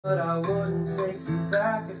But I wouldn't take you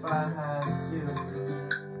back if I had to.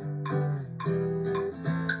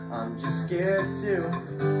 I'm just scared too.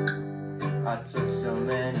 I took so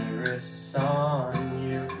many risks on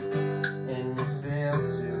you, and you failed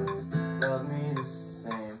to love me the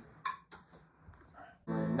same.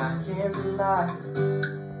 And I can't lie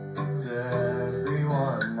to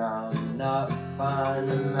everyone. I'll not find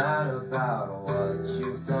them out about what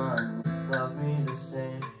you've done. Love me the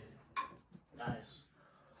same. Nice.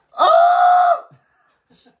 Oh!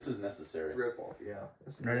 This is necessary. Rip off, yeah.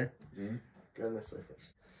 Ready? Mm-hmm. Go this way first.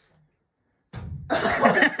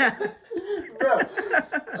 Bro,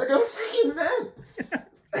 I got a freaking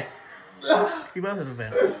vent. You both have a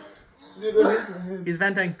vent. Dude, He's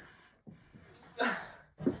venting.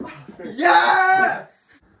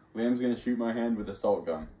 yes! Liam's gonna shoot my hand with a salt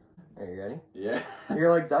gun. Are you ready? Yeah.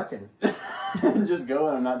 You're like ducking. Just go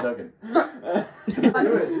and I'm not ducking. Do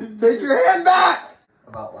it. Take your hand back!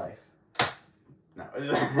 About life. No,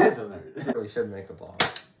 it doesn't hurt. We should make a vlog.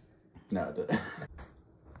 No, it doesn't.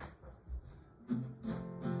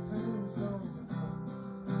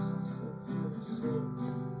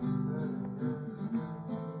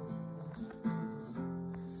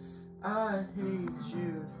 I hate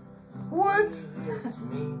you. What? It's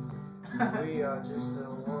me. We are just a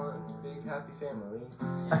one big happy family.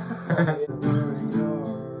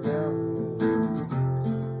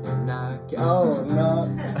 And I oh no.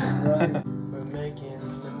 We're making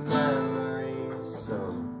the memories.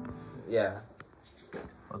 So yeah.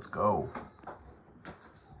 Let's go.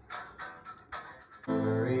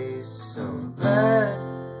 Memories. So let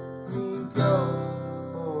me go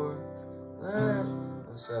for let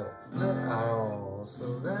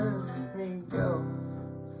me go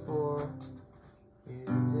for you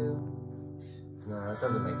too. No, that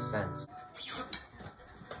doesn't make sense.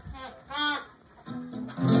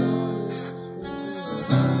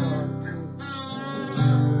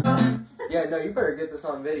 Yeah, no, you better get this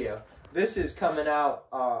on video. This is coming out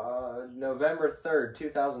November 3rd,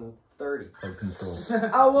 2030. Of control.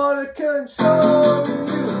 I wanna control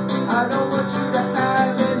you. I don't want you to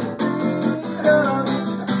have any freedom.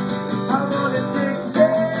 I wanna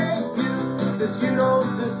dictate you, 'cause you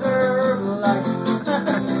don't deserve life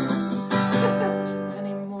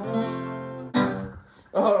anymore.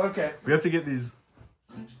 Oh, okay. We have to get these.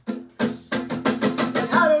 And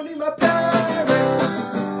I don't need my parents.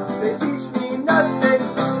 They teach me nothing.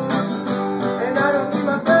 And I don't need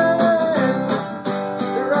my friends.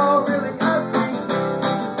 They're all really ugly.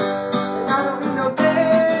 And I don't need no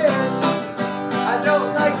dance. I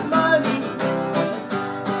don't like money.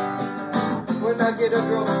 When I get a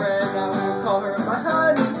girlfriend, I will call her my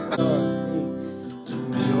honey.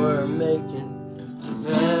 We were making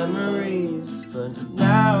memories, but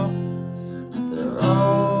now they're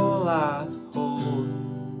all I hold.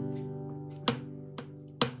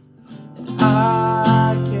 And I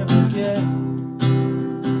can't forget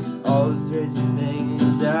all the crazy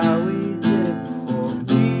things that we did before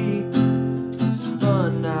we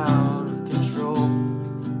spun out of control.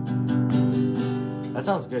 That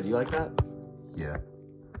sounds good. You like that? Yeah.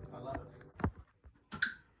 I love it.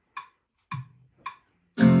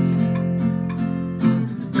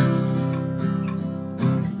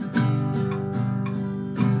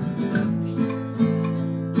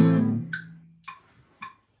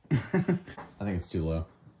 I think it's too low.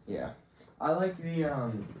 Yeah. I like the,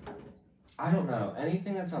 I don't know,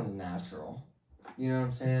 anything that sounds natural. You know what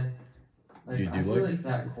I'm saying? Like, You do I feel like- like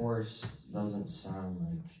that chorus doesn't sound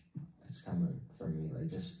like it's coming from me, like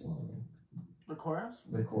just flowing. The chorus?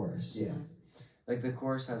 The chorus, yeah. Like the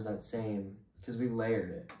chorus has that same, because we layered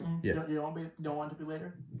it. Yeah. You don't want it to be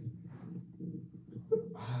later?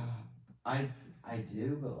 I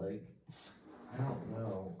do, but like, I don't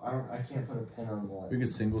know. I can't put a pin on what. We could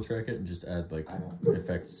single track it and just add like I don't.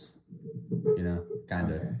 effects, you know,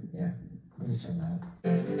 kinda. Okay, yeah. Let me try that.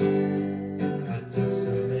 I took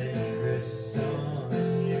so many risks on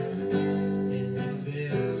you, and you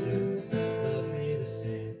failed to love me the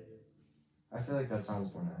same. I feel like that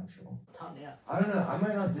sounds more natural. Yeah. I don't know. I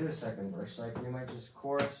might not do a second verse. Like, we might just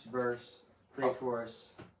chorus, verse,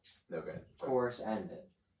 pre-chorus, Okay. chorus, end it.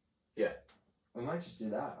 Yeah. We might just do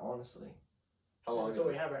that, honestly. How long That's is what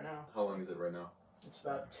we it? have right now. How long is it right now? It's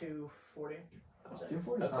about 2:40. 240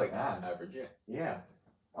 is That's not like bad. average, yeah. Yeah.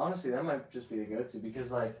 Honestly, that might just be the go-to because,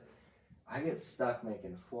 like, I get stuck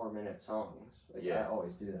making 4-minute songs. Like, Yeah. I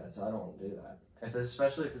always do that, so I don't want to do that.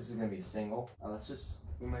 Especially if this is going to be a single. We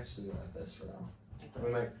might just do it like this for now.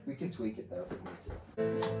 We can tweak it though if we need to.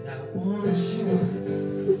 Now I want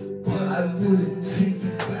you, but I wouldn't take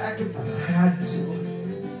you back if I had to.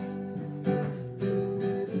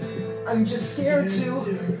 I I'm just scared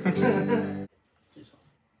to.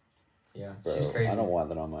 Yeah, Bro, she's crazy. I don't want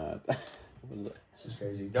that on my iPad. What is it? She's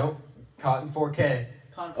crazy. Don't caught in 4K.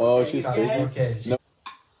 Oh, she's Caught in crazy. 4K. No.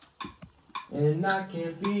 And I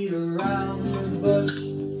can't beat around the bush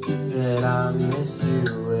that I miss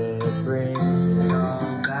you. It brings it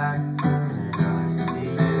all back. And I see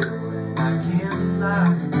you and I can't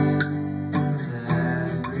lie to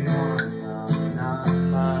everyone. I'm not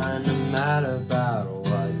fine, no matter about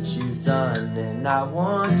what you've done. And I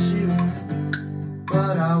want you,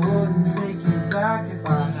 but I wouldn't take you back if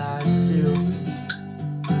I had to.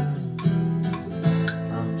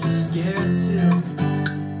 I'm just scared to.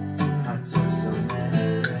 I took so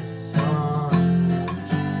many risks on you,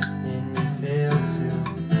 and you failed to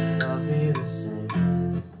love me the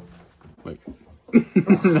same. Wait.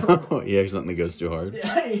 No, he accidentally goes too hard.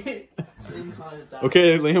 Yeah.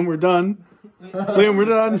 Okay, Liam, we're done. Liam, we're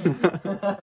done.